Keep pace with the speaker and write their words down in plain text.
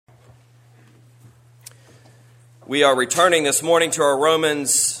We are returning this morning to our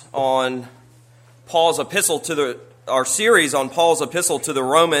Romans on Paul's epistle to our series on Paul's epistle to the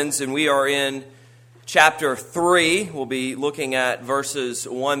Romans, and we are in chapter 3. We'll be looking at verses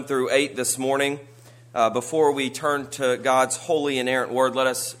 1 through 8 this morning. Before we turn to God's holy inerrant word, let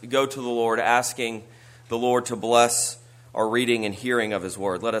us go to the Lord, asking the Lord to bless our reading and hearing of his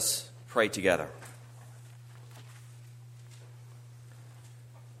word. Let us pray together.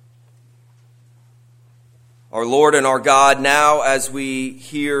 Our Lord and our God, now as we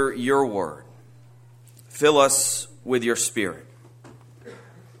hear your word, fill us with your Spirit.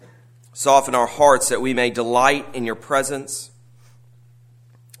 Soften our hearts that we may delight in your presence.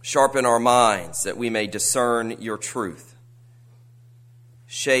 Sharpen our minds that we may discern your truth.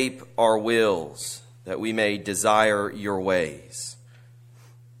 Shape our wills that we may desire your ways.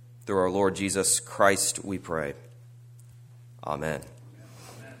 Through our Lord Jesus Christ we pray. Amen.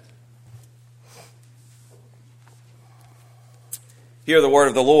 Hear the word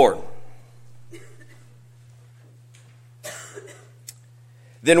of the Lord.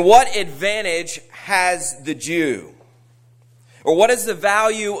 Then what advantage has the Jew? Or what is the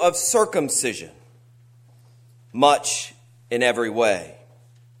value of circumcision? Much in every way.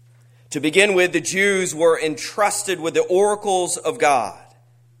 To begin with, the Jews were entrusted with the oracles of God.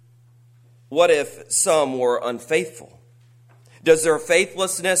 What if some were unfaithful? Does their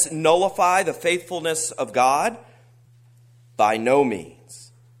faithlessness nullify the faithfulness of God? By no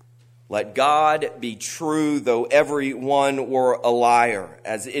means. Let God be true, though every one were a liar,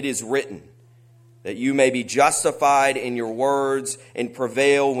 as it is written, that you may be justified in your words and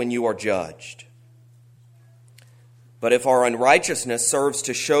prevail when you are judged. But if our unrighteousness serves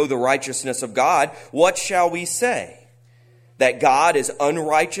to show the righteousness of God, what shall we say? That God is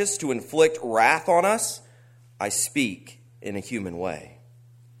unrighteous to inflict wrath on us? I speak in a human way.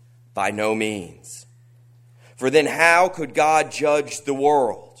 By no means. For then how could God judge the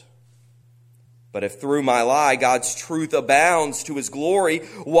world? But if through my lie God's truth abounds to his glory,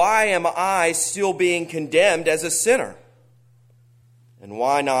 why am I still being condemned as a sinner? And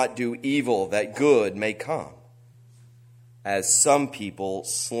why not do evil that good may come? As some people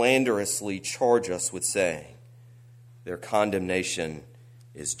slanderously charge us with saying, their condemnation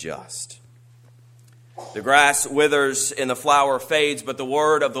is just. The grass withers and the flower fades, but the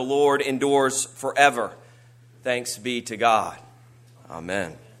word of the Lord endures forever. Thanks be to God.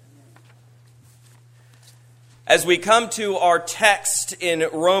 Amen. As we come to our text in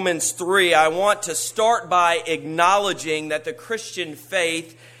Romans 3, I want to start by acknowledging that the Christian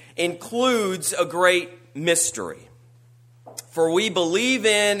faith includes a great mystery. For we believe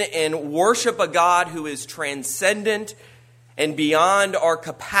in and worship a God who is transcendent and beyond our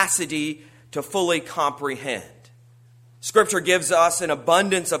capacity to fully comprehend. Scripture gives us an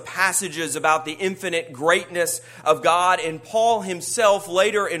abundance of passages about the infinite greatness of God, and Paul himself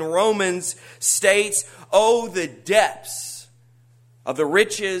later in Romans states, "Oh, the depths of the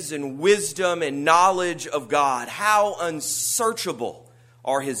riches and wisdom and knowledge of God! How unsearchable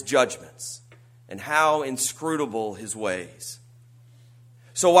are his judgments, and how inscrutable his ways."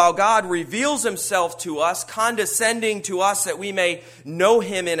 So while God reveals himself to us, condescending to us that we may know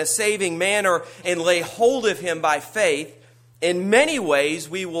him in a saving manner and lay hold of him by faith, in many ways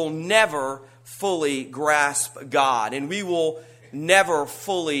we will never fully grasp God, and we will never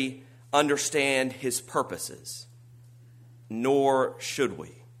fully understand his purposes. Nor should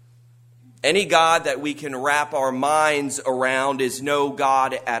we. Any God that we can wrap our minds around is no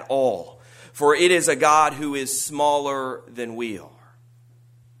God at all, for it is a God who is smaller than we are.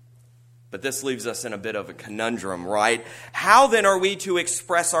 But this leaves us in a bit of a conundrum, right? How then are we to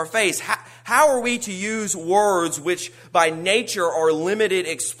express our faith? How are we to use words which by nature are limited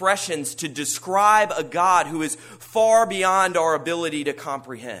expressions to describe a God who is far beyond our ability to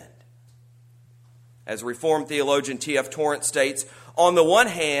comprehend? As Reformed theologian T.F. Torrance states, on the one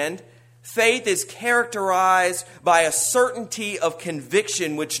hand, faith is characterized by a certainty of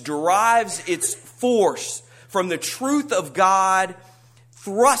conviction which derives its force from the truth of God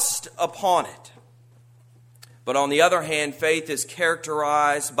thrust upon it. But on the other hand, faith is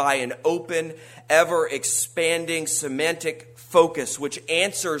characterized by an open, ever-expanding semantic focus which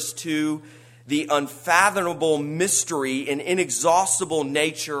answers to the unfathomable mystery and inexhaustible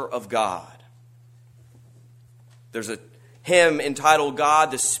nature of God. There's a hymn entitled God,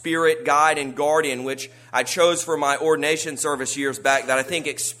 the Spirit, Guide, and Guardian, which I chose for my ordination service years back, that I think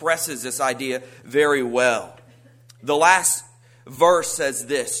expresses this idea very well. The last verse says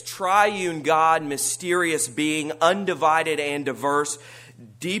this: Triune God, mysterious being, undivided and diverse,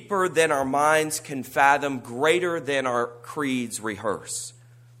 deeper than our minds can fathom, greater than our creeds rehearse.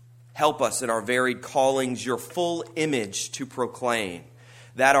 help us in our varied callings your full image to proclaim,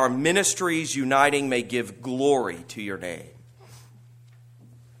 that our ministries uniting may give glory to your name.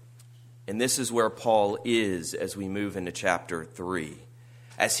 And this is where Paul is as we move into chapter 3.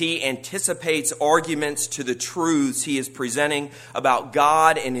 As he anticipates arguments to the truths he is presenting about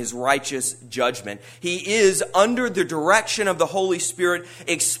God and his righteous judgment, he is, under the direction of the Holy Spirit,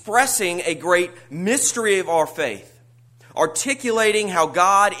 expressing a great mystery of our faith, articulating how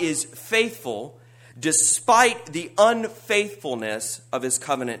God is faithful despite the unfaithfulness of his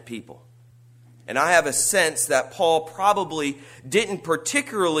covenant people. And I have a sense that Paul probably didn't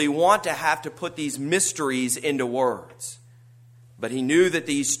particularly want to have to put these mysteries into words. But he knew that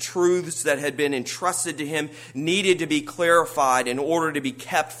these truths that had been entrusted to him needed to be clarified in order to be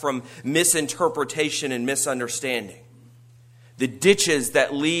kept from misinterpretation and misunderstanding. The ditches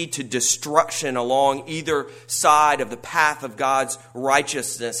that lead to destruction along either side of the path of God's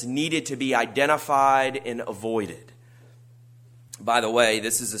righteousness needed to be identified and avoided. By the way,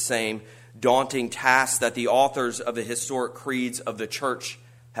 this is the same daunting task that the authors of the historic creeds of the church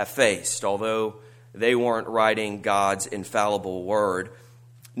have faced, although they weren't writing God's infallible word.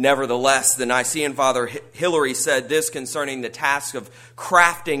 Nevertheless, the Nicene Father Hilary said this concerning the task of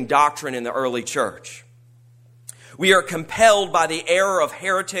crafting doctrine in the early church. We are compelled by the error of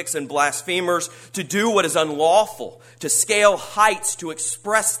heretics and blasphemers to do what is unlawful, to scale heights, to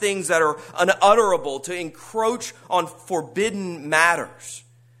express things that are unutterable, to encroach on forbidden matters.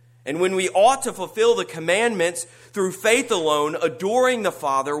 And when we ought to fulfill the commandments through faith alone, adoring the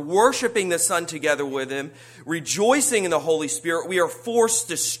Father, worshiping the Son together with Him, rejoicing in the Holy Spirit, we are forced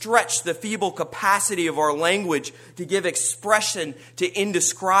to stretch the feeble capacity of our language to give expression to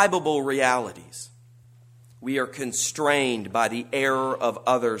indescribable realities. We are constrained by the error of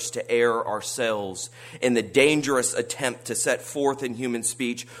others to err ourselves in the dangerous attempt to set forth in human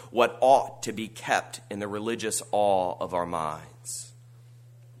speech what ought to be kept in the religious awe of our minds.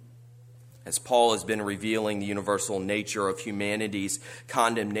 As Paul has been revealing the universal nature of humanity's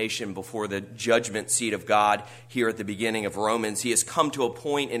condemnation before the judgment seat of God here at the beginning of Romans, he has come to a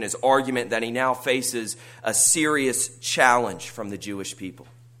point in his argument that he now faces a serious challenge from the Jewish people.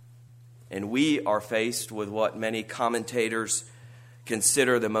 And we are faced with what many commentators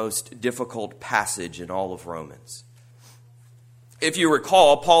consider the most difficult passage in all of Romans. If you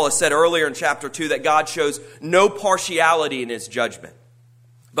recall, Paul has said earlier in chapter 2 that God shows no partiality in his judgment.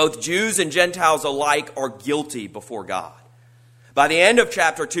 Both Jews and Gentiles alike are guilty before God. By the end of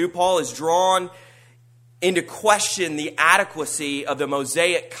chapter 2, Paul has drawn into question the adequacy of the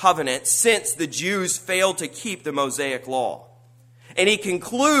Mosaic covenant since the Jews failed to keep the Mosaic law. And he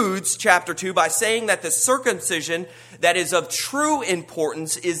concludes chapter 2 by saying that the circumcision that is of true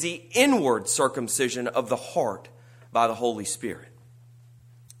importance is the inward circumcision of the heart by the Holy Spirit.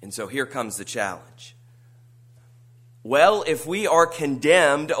 And so here comes the challenge. Well, if we are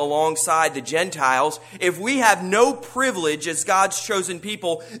condemned alongside the Gentiles, if we have no privilege as God's chosen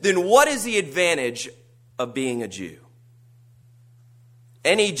people, then what is the advantage of being a Jew?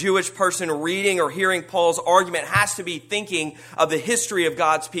 Any Jewish person reading or hearing Paul's argument has to be thinking of the history of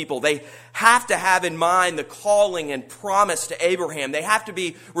God's people. They have to have in mind the calling and promise to Abraham. They have to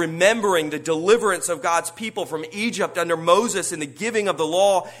be remembering the deliverance of God's people from Egypt under Moses and the giving of the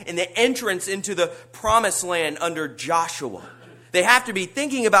law and the entrance into the promised land under Joshua. They have to be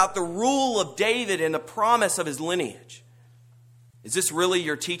thinking about the rule of David and the promise of his lineage. Is this really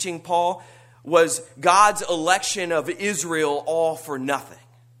your teaching, Paul? Was God's election of Israel all for nothing?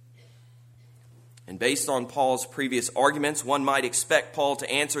 And based on Paul's previous arguments, one might expect Paul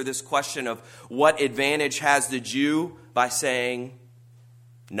to answer this question of what advantage has the Jew by saying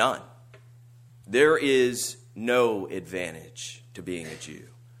none. There is no advantage to being a Jew.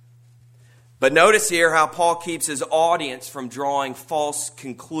 But notice here how Paul keeps his audience from drawing false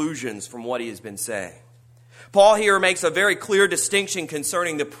conclusions from what he has been saying. Paul here makes a very clear distinction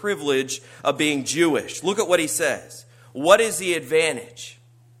concerning the privilege of being Jewish. Look at what he says. What is the advantage?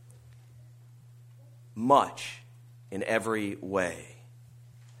 Much in every way.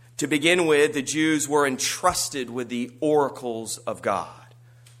 To begin with, the Jews were entrusted with the oracles of God.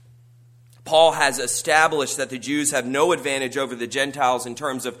 Paul has established that the Jews have no advantage over the Gentiles in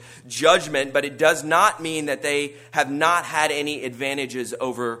terms of judgment, but it does not mean that they have not had any advantages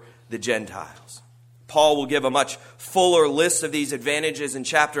over the Gentiles. Paul will give a much fuller list of these advantages in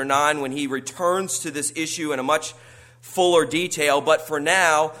chapter 9 when he returns to this issue in a much fuller detail. But for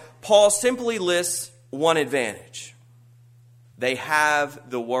now, Paul simply lists one advantage. They have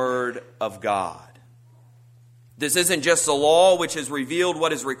the Word of God. This isn't just the law which has revealed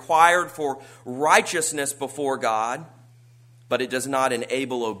what is required for righteousness before God, but it does not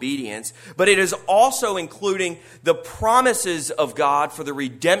enable obedience. But it is also including the promises of God for the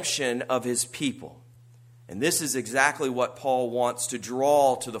redemption of his people. And this is exactly what Paul wants to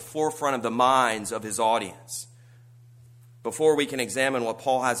draw to the forefront of the minds of his audience. Before we can examine what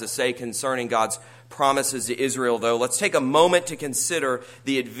Paul has to say concerning God's promises to Israel, though, let's take a moment to consider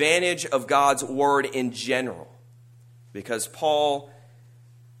the advantage of God's word in general. Because Paul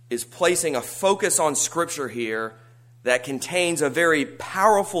is placing a focus on Scripture here that contains a very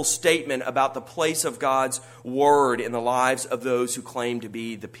powerful statement about the place of God's word in the lives of those who claim to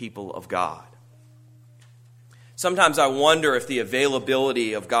be the people of God. Sometimes I wonder if the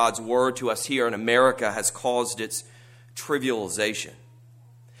availability of God's word to us here in America has caused its trivialization.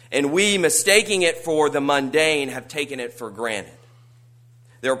 And we, mistaking it for the mundane, have taken it for granted.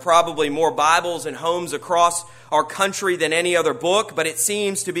 There are probably more Bibles in homes across our country than any other book, but it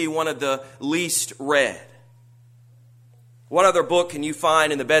seems to be one of the least read. What other book can you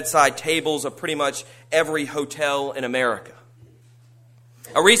find in the bedside tables of pretty much every hotel in America?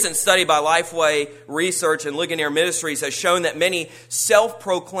 A recent study by Lifeway Research and Ligonier Ministries has shown that many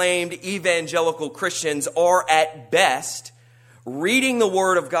self-proclaimed evangelical Christians are at best reading the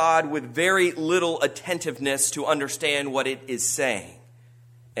Word of God with very little attentiveness to understand what it is saying,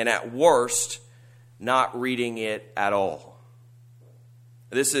 and at worst, not reading it at all.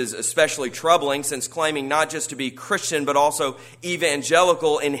 This is especially troubling since claiming not just to be Christian but also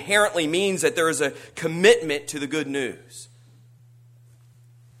evangelical inherently means that there is a commitment to the good news.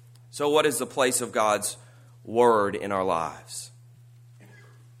 So what is the place of God's word in our lives?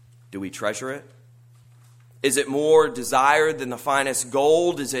 Do we treasure it? Is it more desired than the finest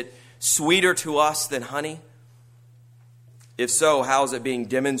gold? Is it sweeter to us than honey? If so, how is it being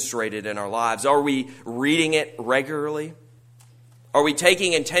demonstrated in our lives? Are we reading it regularly? Are we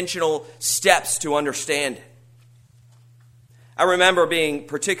taking intentional steps to understand it? I remember being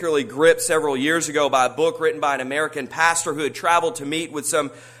particularly gripped several years ago by a book written by an American pastor who had traveled to meet with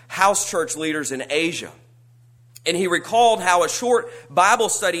some house church leaders in Asia. And he recalled how a short Bible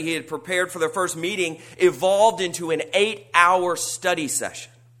study he had prepared for their first meeting evolved into an 8-hour study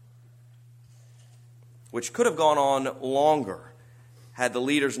session, which could have gone on longer had the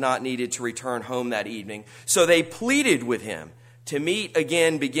leaders not needed to return home that evening. So they pleaded with him to meet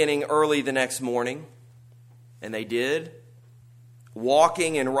again beginning early the next morning. And they did,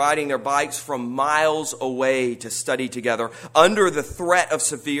 walking and riding their bikes from miles away to study together under the threat of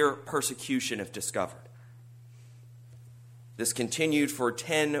severe persecution if discovered. This continued for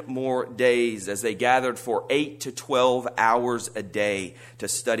 10 more days as they gathered for 8 to 12 hours a day to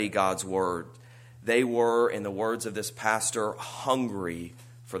study God's Word. They were, in the words of this pastor, hungry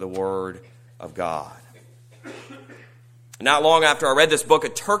for the Word of God. Not long after I read this book, a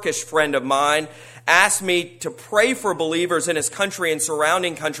Turkish friend of mine asked me to pray for believers in his country and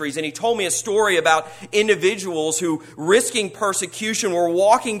surrounding countries, and he told me a story about individuals who, risking persecution, were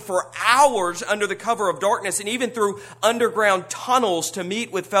walking for hours under the cover of darkness and even through underground tunnels to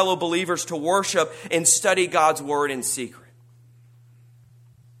meet with fellow believers to worship and study God's Word in secret.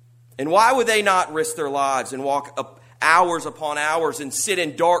 And why would they not risk their lives and walk up hours upon hours and sit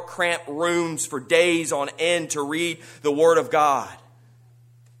in dark, cramped rooms for days on end to read the Word of God?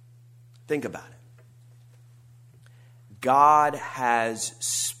 Think about it. God has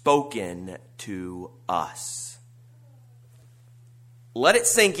spoken to us. Let it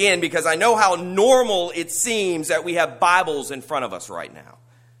sink in, because I know how normal it seems that we have Bibles in front of us right now.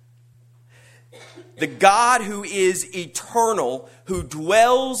 The God who is eternal, who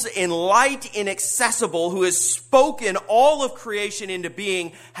dwells in light inaccessible, who has spoken all of creation into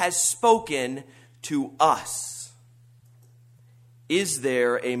being, has spoken to us. Is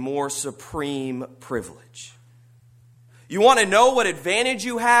there a more supreme privilege? You want to know what advantage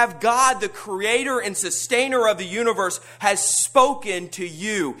you have? God, the creator and sustainer of the universe, has spoken to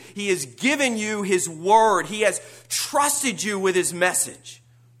you. He has given you His word. He has trusted you with His message.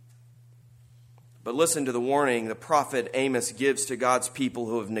 But listen to the warning the prophet Amos gives to God's people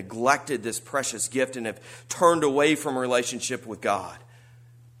who have neglected this precious gift and have turned away from relationship with God.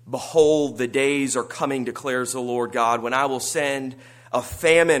 Behold, the days are coming, declares the Lord God, when I will send a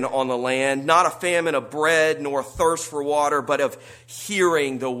famine on the land, not a famine of bread nor a thirst for water, but of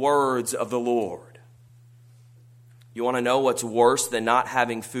hearing the words of the Lord. You want to know what's worse than not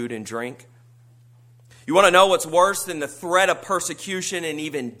having food and drink? You want to know what's worse than the threat of persecution and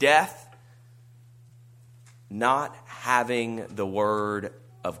even death? Not having the Word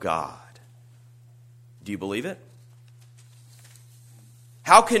of God. Do you believe it?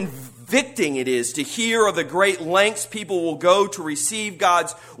 How convicting it is to hear of the great lengths people will go to receive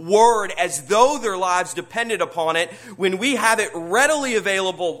God's word as though their lives depended upon it, when we have it readily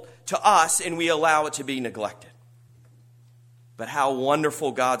available to us and we allow it to be neglected. But how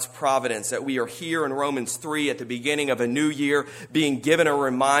wonderful God's providence that we are here in Romans 3 at the beginning of a new year, being given a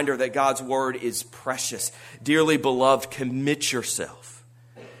reminder that God's word is precious. Dearly beloved, commit yourself.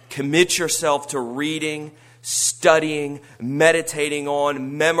 Commit yourself to reading, studying, meditating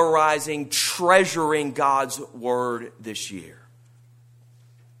on, memorizing, treasuring God's word this year.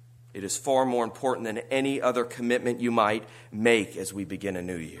 It is far more important than any other commitment you might make as we begin a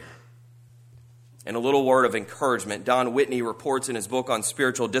new year. And a little word of encouragement. Don Whitney reports in his book on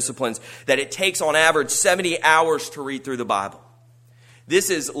spiritual disciplines that it takes on average 70 hours to read through the Bible.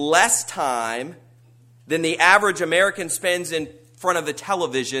 This is less time than the average American spends in front of the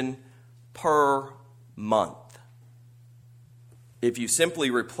television per month. If you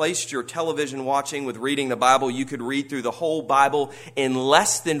simply replaced your television watching with reading the Bible, you could read through the whole Bible in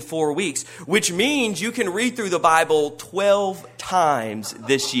less than 4 weeks, which means you can read through the Bible 12 times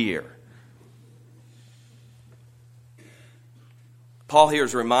this year. Paul here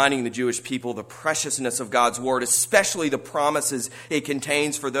is reminding the Jewish people the preciousness of God's word, especially the promises it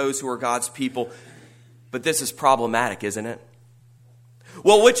contains for those who are God's people. But this is problematic, isn't it?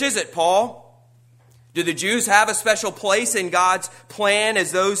 Well, which is it, Paul? Do the Jews have a special place in God's plan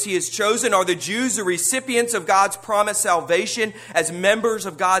as those he has chosen? Are the Jews the recipients of God's promised salvation as members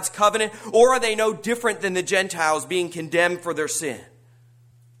of God's covenant? Or are they no different than the Gentiles, being condemned for their sin?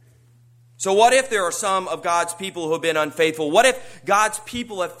 So what if there are some of God's people who have been unfaithful? What if God's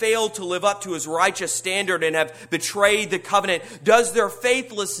people have failed to live up to his righteous standard and have betrayed the covenant? Does their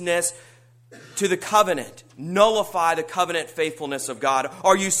faithlessness to the covenant nullify the covenant faithfulness of God?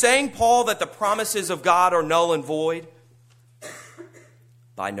 Are you saying, Paul, that the promises of God are null and void?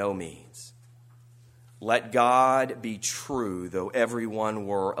 By no means. Let God be true, though everyone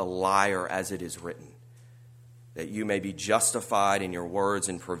were a liar, as it is written, that you may be justified in your words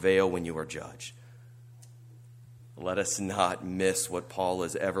and prevail when you are judged. Let us not miss what Paul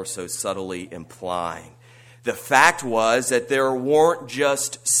is ever so subtly implying. The fact was that there weren't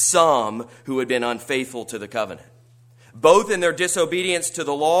just some who had been unfaithful to the covenant. Both in their disobedience to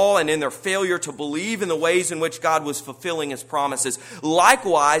the law and in their failure to believe in the ways in which God was fulfilling his promises.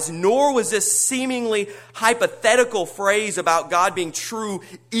 Likewise, nor was this seemingly hypothetical phrase about God being true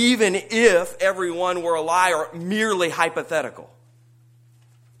even if everyone were a liar merely hypothetical.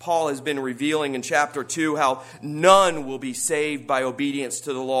 Paul has been revealing in chapter 2 how none will be saved by obedience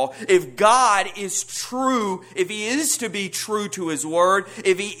to the law. If God is true, if he is to be true to his word,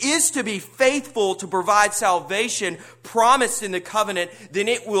 if he is to be faithful to provide salvation promised in the covenant, then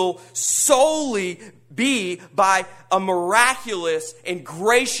it will solely be by a miraculous and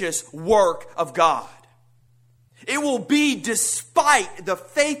gracious work of God. It will be despite the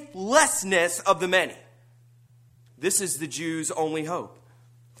faithlessness of the many. This is the Jews' only hope.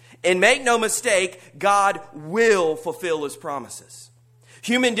 And make no mistake, God will fulfill his promises.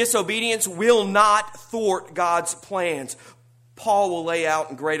 Human disobedience will not thwart God's plans. Paul will lay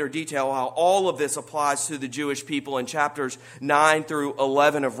out in greater detail how all of this applies to the Jewish people in chapters 9 through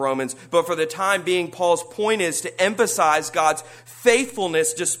 11 of Romans. But for the time being, Paul's point is to emphasize God's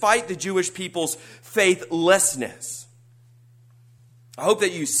faithfulness despite the Jewish people's faithlessness. I hope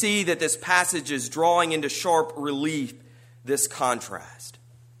that you see that this passage is drawing into sharp relief this contrast.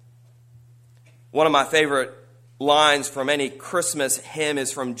 One of my favorite lines from any Christmas hymn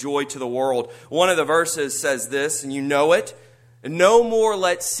is from Joy to the World. One of the verses says this, and you know it. No more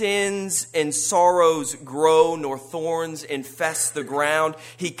let sins and sorrows grow, nor thorns infest the ground.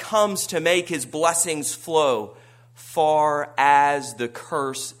 He comes to make his blessings flow, far as the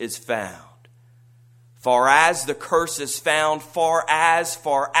curse is found. Far as the curse is found, far as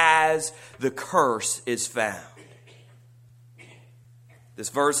the curse is found. This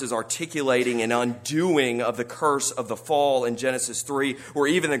verse is articulating an undoing of the curse of the fall in Genesis 3, where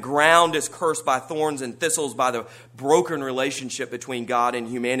even the ground is cursed by thorns and thistles by the broken relationship between God and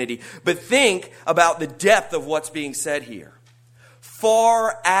humanity. But think about the depth of what's being said here.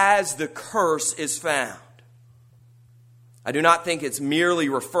 Far as the curse is found. I do not think it's merely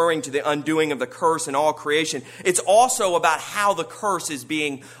referring to the undoing of the curse in all creation. It's also about how the curse is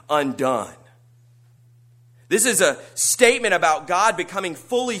being undone. This is a statement about God becoming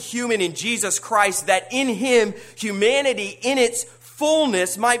fully human in Jesus Christ, that in him, humanity in its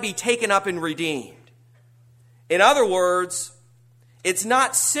fullness might be taken up and redeemed. In other words, it's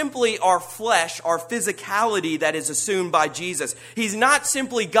not simply our flesh, our physicality that is assumed by Jesus. He's not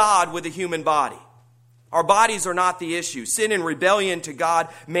simply God with a human body. Our bodies are not the issue. Sin and rebellion to God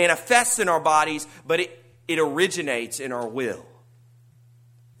manifests in our bodies, but it originates in our will.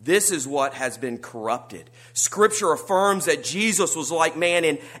 This is what has been corrupted. Scripture affirms that Jesus was like man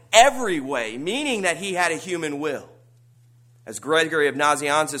in every way, meaning that he had a human will. As Gregory of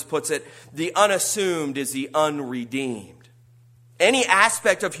Nazianzus puts it, the unassumed is the unredeemed. Any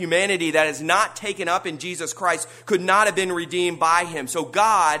aspect of humanity that is not taken up in Jesus Christ could not have been redeemed by him. So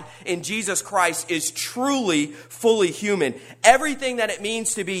God in Jesus Christ is truly fully human. Everything that it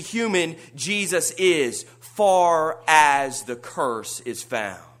means to be human, Jesus is, far as the curse is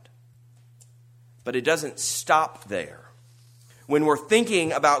found. But it doesn't stop there. When we're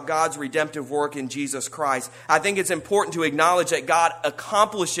thinking about God's redemptive work in Jesus Christ, I think it's important to acknowledge that God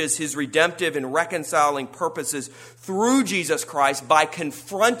accomplishes his redemptive and reconciling purposes through Jesus Christ by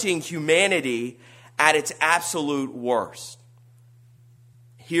confronting humanity at its absolute worst.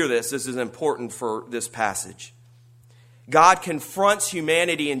 Hear this. This is important for this passage. God confronts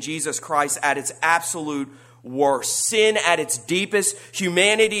humanity in Jesus Christ at its absolute worst. Sin at its deepest.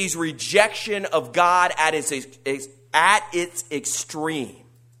 Humanity's rejection of God at its extreme.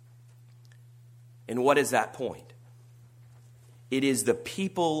 And what is that point? It is the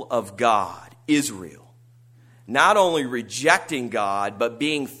people of God, Israel, not only rejecting God, but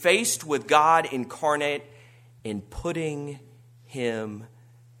being faced with God incarnate and putting him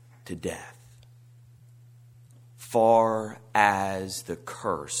to death. Far as the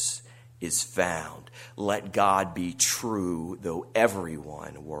curse is found, let God be true, though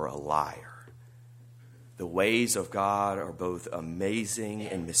everyone were a liar. The ways of God are both amazing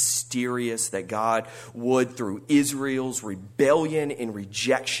and mysterious, that God would, through Israel's rebellion and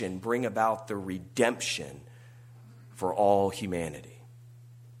rejection, bring about the redemption for all humanity.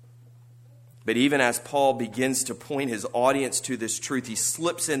 But even as Paul begins to point his audience to this truth, he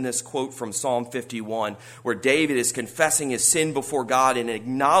slips in this quote from Psalm 51, where David is confessing his sin before God and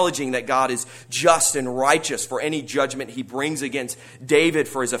acknowledging that God is just and righteous for any judgment he brings against David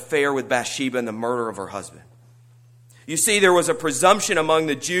for his affair with Bathsheba and the murder of her husband. You see, there was a presumption among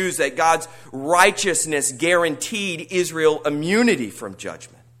the Jews that God's righteousness guaranteed Israel immunity from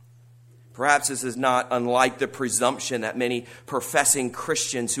judgment. Perhaps this is not unlike the presumption that many professing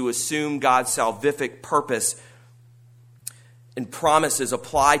Christians who assume God's salvific purpose and promises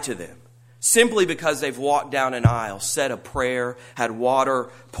apply to them, simply because they've walked down an aisle, said a prayer, had water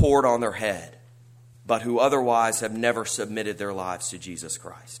poured on their head, but who otherwise have never submitted their lives to Jesus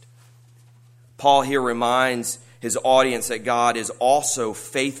Christ. Paul here reminds his audience that God is also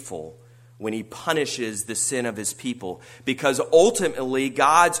faithful when he punishes the sin of his people, because ultimately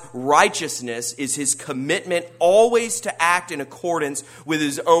God's righteousness is his commitment always to act in accordance with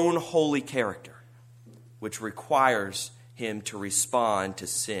his own holy character, which requires him to respond to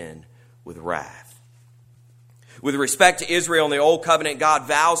sin with wrath. With respect to Israel in the Old Covenant, God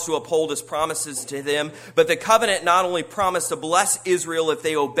vows to uphold his promises to them, but the covenant not only promised to bless Israel if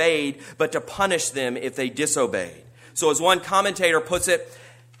they obeyed, but to punish them if they disobeyed. So as one commentator puts it,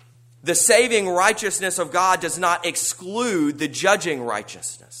 the saving righteousness of God does not exclude the judging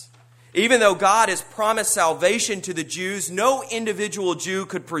righteousness. Even though God has promised salvation to the Jews, no individual Jew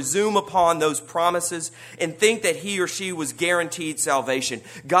could presume upon those promises and think that he or she was guaranteed salvation.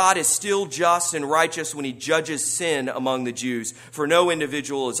 God is still just and righteous when he judges sin among the Jews, for no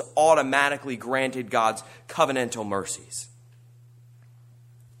individual is automatically granted God's covenantal mercies.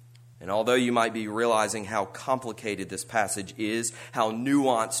 And although you might be realizing how complicated this passage is, how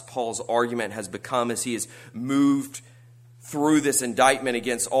nuanced Paul's argument has become as he has moved through this indictment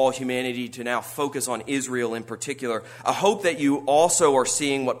against all humanity to now focus on Israel in particular, I hope that you also are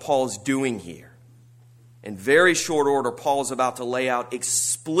seeing what Paul is doing here. In very short order, Paul is about to lay out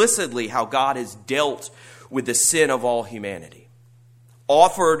explicitly how God has dealt with the sin of all humanity,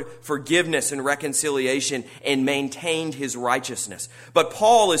 offered forgiveness and reconciliation, and maintained his righteousness. But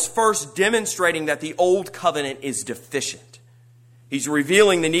Paul is first demonstrating that the old covenant is deficient. He's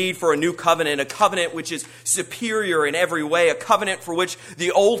revealing the need for a new covenant, a covenant which is superior in every way, a covenant for which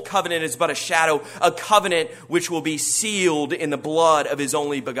the old covenant is but a shadow, a covenant which will be sealed in the blood of his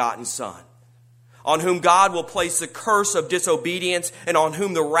only begotten Son, on whom God will place the curse of disobedience and on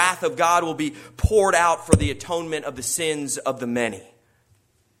whom the wrath of God will be poured out for the atonement of the sins of the many.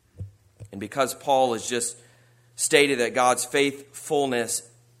 And because Paul has just stated that God's faithfulness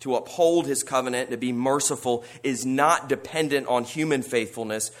to uphold his covenant, to be merciful, is not dependent on human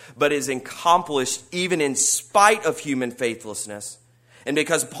faithfulness, but is accomplished even in spite of human faithlessness, And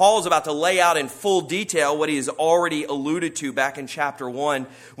because Paul is about to lay out in full detail what he has already alluded to back in chapter 1,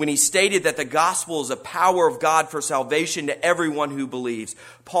 when he stated that the gospel is a power of God for salvation to everyone who believes,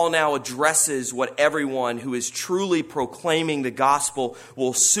 Paul now addresses what everyone who is truly proclaiming the gospel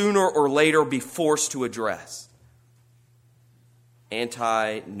will sooner or later be forced to address.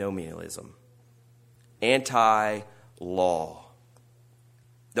 Antinomianism. Anti-law.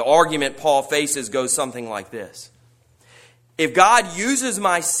 The argument Paul faces goes something like this. If God uses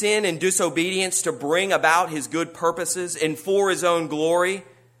my sin and disobedience to bring about his good purposes and for his own glory,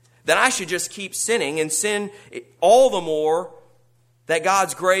 then I should just keep sinning and sin all the more that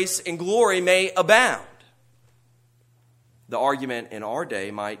God's grace and glory may abound. The argument in our day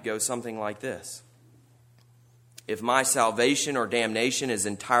might go something like this. If my salvation or damnation is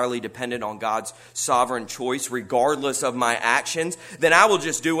entirely dependent on God's sovereign choice, regardless of my actions, then I will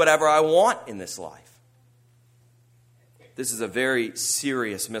just do whatever I want in this life. This is a very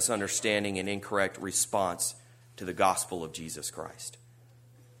serious misunderstanding and incorrect response to the gospel of Jesus Christ.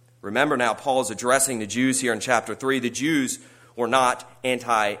 Remember now, Paul is addressing the Jews here in chapter 3. The Jews were not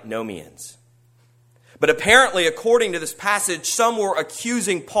antinomians. But apparently, according to this passage, some were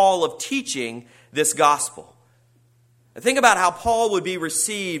accusing Paul of teaching this gospel. Now, think about how Paul would be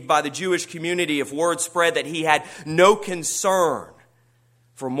received by the Jewish community if word spread that he had no concern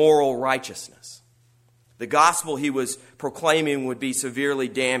for moral righteousness. The gospel he was proclaiming would be severely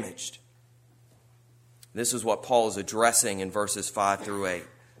damaged. This is what Paul is addressing in verses 5 through 8.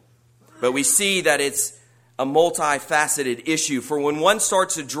 But we see that it's a multifaceted issue. For when one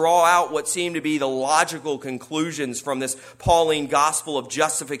starts to draw out what seem to be the logical conclusions from this Pauline gospel of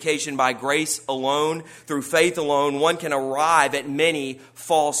justification by grace alone, through faith alone, one can arrive at many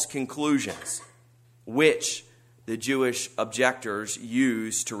false conclusions, which the Jewish objectors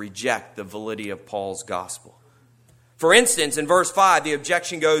use to reject the validity of Paul's gospel. For instance, in verse 5, the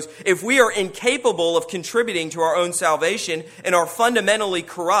objection goes, if we are incapable of contributing to our own salvation and are fundamentally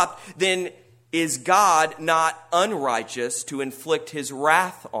corrupt, then is God not unrighteous to inflict his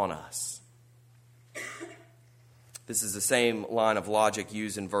wrath on us? This is the same line of logic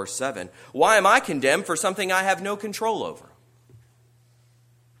used in verse 7. Why am I condemned for something I have no control over?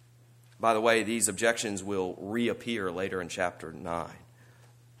 By the way, these objections will reappear later in chapter 9.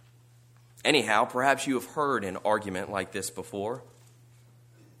 Anyhow, perhaps you have heard an argument like this before.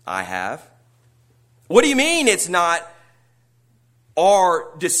 I have. What do you mean it's not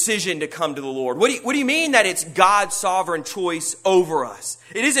our decision to come to the Lord? What do you mean that it's God's sovereign choice over us?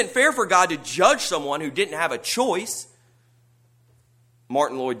 It isn't fair for God to judge someone who didn't have a choice.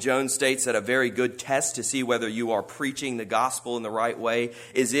 Martin Lloyd-Jones states that a very good test to see whether you are preaching the gospel in the right way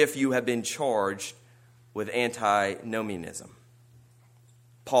is if you have been charged with antinomianism.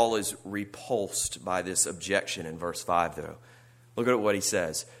 Paul is repulsed by this objection in verse 5, though. Look at what he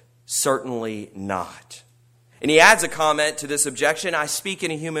says. Certainly not. And he adds a comment to this objection, I speak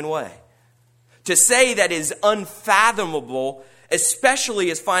in a human way. To say that is unfathomable,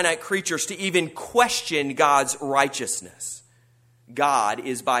 especially as finite creatures, to even question God's righteousness. God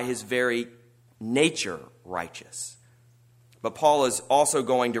is by his very nature righteous. But Paul is also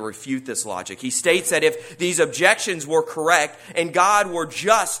going to refute this logic. He states that if these objections were correct and God were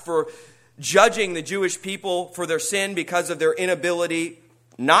just for judging the Jewish people for their sin because of their inability,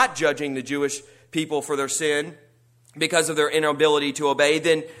 not judging the Jewish people for their sin because of their inability to obey,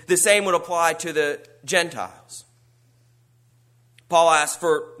 then the same would apply to the Gentiles. Paul asks,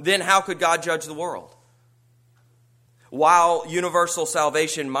 then how could God judge the world? While universal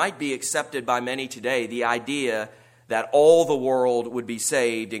salvation might be accepted by many today, the idea that all the world would be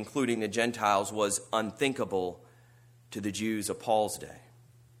saved, including the Gentiles, was unthinkable to the Jews of Paul's day.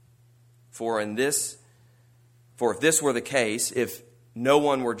 For if this were the case, if no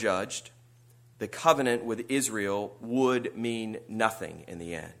one were judged, the covenant with Israel would mean nothing in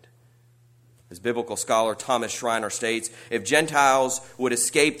the end. As biblical scholar Thomas Schreiner states, if Gentiles would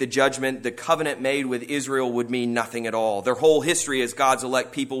escape the judgment, the covenant made with Israel would mean nothing at all. Their whole history as God's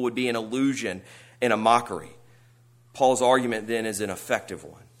elect people would be an illusion and a mockery. Paul's argument then is an effective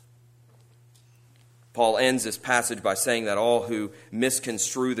one. Paul ends this passage by saying that all who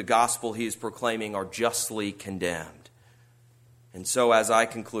misconstrue the gospel he is proclaiming are justly condemned. And so as I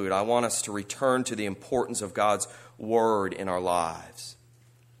conclude, I want us to return to the importance of God's word in our lives.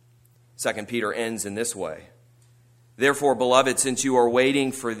 2 Peter ends in this way. Therefore, beloved, since you are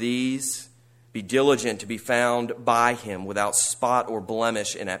waiting for these, be diligent to be found by him without spot or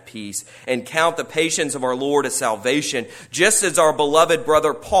blemish and at peace, and count the patience of our Lord as salvation, just as our beloved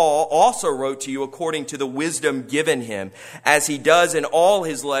brother Paul also wrote to you according to the wisdom given him, as he does in all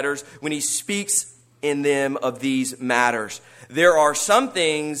his letters when he speaks in them of these matters. There are some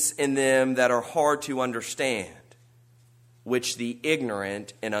things in them that are hard to understand, which the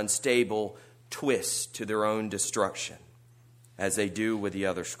ignorant and unstable twist to their own destruction, as they do with the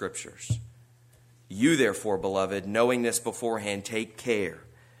other scriptures. You therefore, beloved, knowing this beforehand, take care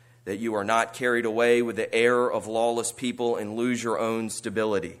that you are not carried away with the error of lawless people and lose your own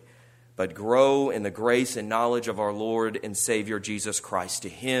stability, but grow in the grace and knowledge of our Lord and Savior Jesus Christ. To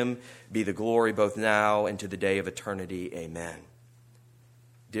him be the glory both now and to the day of eternity. Amen.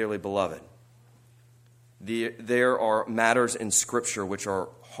 Dearly beloved, there are matters in Scripture which are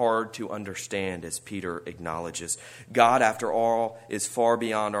hard to understand, as Peter acknowledges. God, after all, is far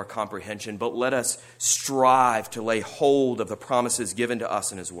beyond our comprehension, but let us strive to lay hold of the promises given to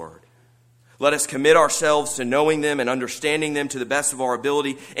us in his word. Let us commit ourselves to knowing them and understanding them to the best of our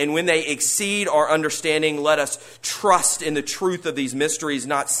ability. And when they exceed our understanding, let us trust in the truth of these mysteries,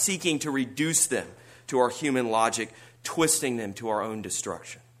 not seeking to reduce them to our human logic, twisting them to our own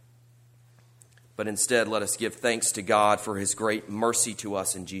destruction. But instead, let us give thanks to God for his great mercy to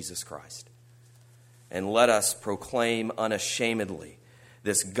us in Jesus Christ. And let us proclaim unashamedly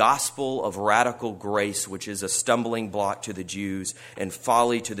this gospel of radical grace, which is a stumbling block to the Jews and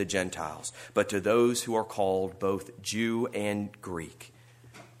folly to the Gentiles, but to those who are called both Jew and Greek,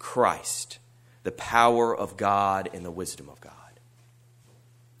 Christ, the power of God and the wisdom of God.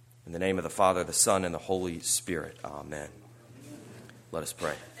 In the name of the Father, the Son, and the Holy Spirit. Amen. Let us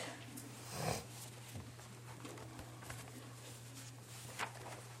pray.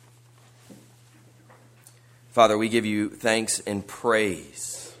 Father, we give you thanks and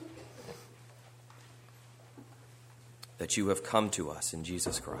praise that you have come to us in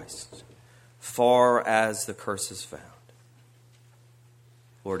Jesus Christ, far as the curse is found.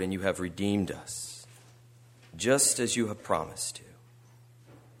 Lord, and you have redeemed us, just as you have promised to.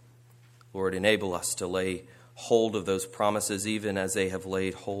 Lord, enable us to lay hold of those promises even as they have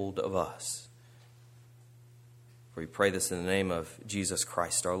laid hold of us. For we pray this in the name of Jesus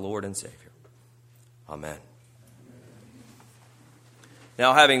Christ, our Lord and Savior. Amen.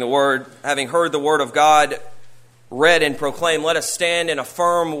 Now, having heard the word of God read and proclaimed, let us stand and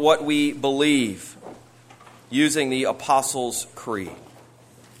affirm what we believe using the Apostles' Creed.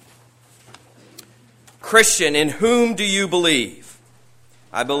 Christian, in whom do you believe?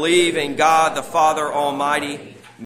 I believe in God the Father Almighty,